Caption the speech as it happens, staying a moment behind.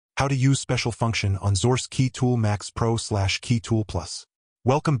How to use special function on Xhorse Key Tool Max Pro / Key Tool Plus.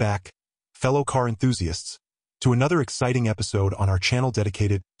 Welcome back, fellow car enthusiasts, to another exciting episode on our channel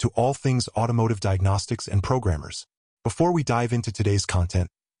dedicated to all things automotive diagnostics and programmers. Before we dive into today's content,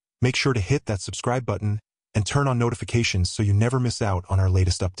 make sure to hit that subscribe button and turn on notifications so you never miss out on our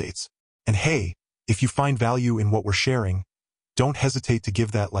latest updates. And hey, if you find value in what we're sharing, don't hesitate to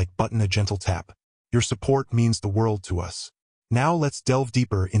give that like button a gentle tap. Your support means the world to us. Now let's delve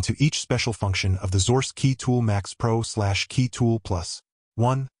deeper into each special function of the Xhorse Key Tool Max Pro / Key Tool Plus.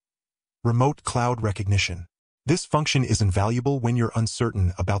 1. Remote cloud recognition. This function is invaluable when you're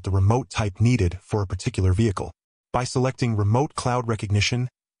uncertain about the remote type needed for a particular vehicle. By selecting Remote Cloud Recognition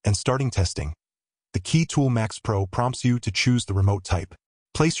and starting testing, the Key Tool Max Pro prompts you to choose the remote type.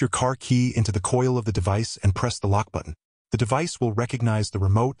 Place your car key into the coil of the device and press the lock button. The device will recognize the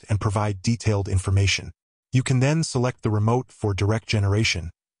remote and provide detailed information. You can then select the remote for direct generation,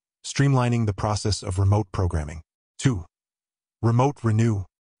 streamlining the process of remote programming. 2. Remote renew.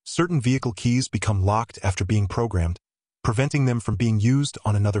 Certain vehicle keys become locked after being programmed, preventing them from being used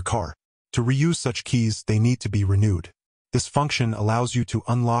on another car. To reuse such keys, they need to be renewed. This function allows you to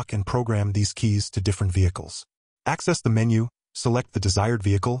unlock and program these keys to different vehicles. Access the menu, select the desired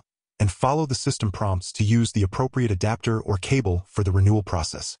vehicle, and follow the system prompts to use the appropriate adapter or cable for the renewal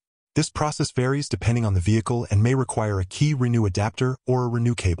process. This process varies depending on the vehicle and may require a key renew adapter or a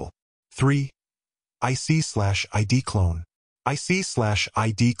renew cable. 3. IC/ID clone.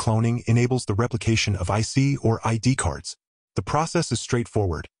 IC/ID cloning enables the replication of IC or ID cards. The process is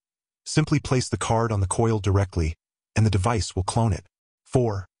straightforward. Simply place the card on the coil directly, and the device will clone it.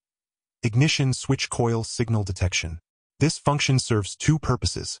 4. Ignition switch coil signal detection. This function serves two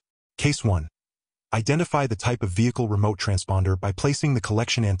purposes. Case 1. Identify the type of vehicle remote transponder by placing the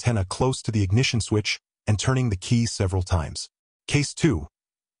collection antenna close to the ignition switch and turning the key several times. Case 2.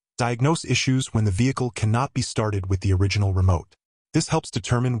 Diagnose issues when the vehicle cannot be started with the original remote. This helps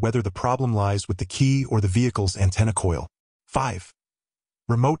determine whether the problem lies with the key or the vehicle's antenna coil. 5.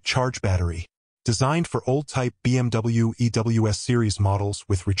 Remote charge battery. Designed for old-type BMW EWS series models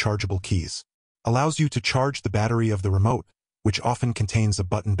with rechargeable keys. Allows you to charge the battery of the remote, which often contains a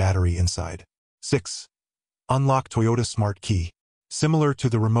button battery inside. 6. Unlock Toyota Smart Key. Similar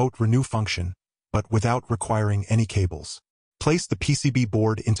to the remote renew function, but without requiring any cables. Place the PCB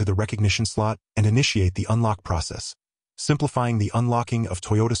board into the recognition slot and initiate the unlock process, simplifying the unlocking of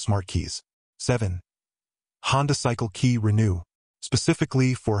Toyota Smart Keys. 7. Honda Cycle Key Renew.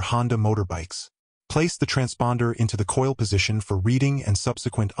 Specifically for Honda motorbikes. Place the transponder into the coil position for reading and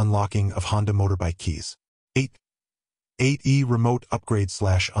subsequent unlocking of Honda motorbike keys. 8. 8E Remote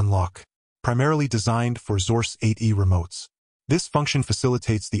Upgrade/Unlock. Primarily designed for Xhorse 8E remotes. This function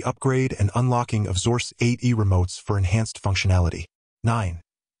facilitates the upgrade and unlocking of Xhorse 8E remotes for enhanced functionality. 9.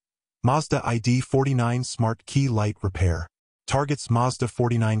 Mazda ID49 Smart Key Light Repair. Targets Mazda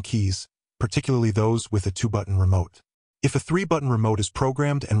 49 keys, particularly those with a 2-button remote. If a 3-button remote is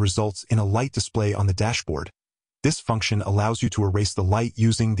programmed and results in a light display on the dashboard, this function allows you to erase the light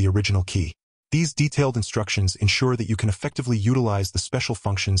using the original key. These detailed instructions ensure that you can effectively utilize the special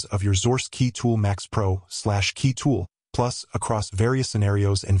functions of your Xhorse Key Tool Max Pro / Key Tool Plus across various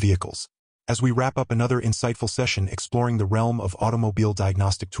scenarios and vehicles. As we wrap up another insightful session exploring the realm of automobile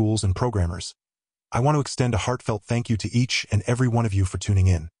diagnostic tools and programmers, I want to extend a heartfelt thank you to each and every one of you for tuning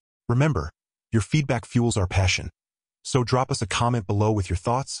in. Remember, your feedback fuels our passion. So drop us a comment below with your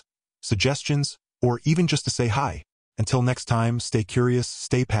thoughts, suggestions, or even just to say hi. Until next time, stay curious,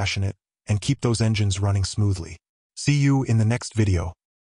 stay passionate, and keep those engines running smoothly. See you in the next video.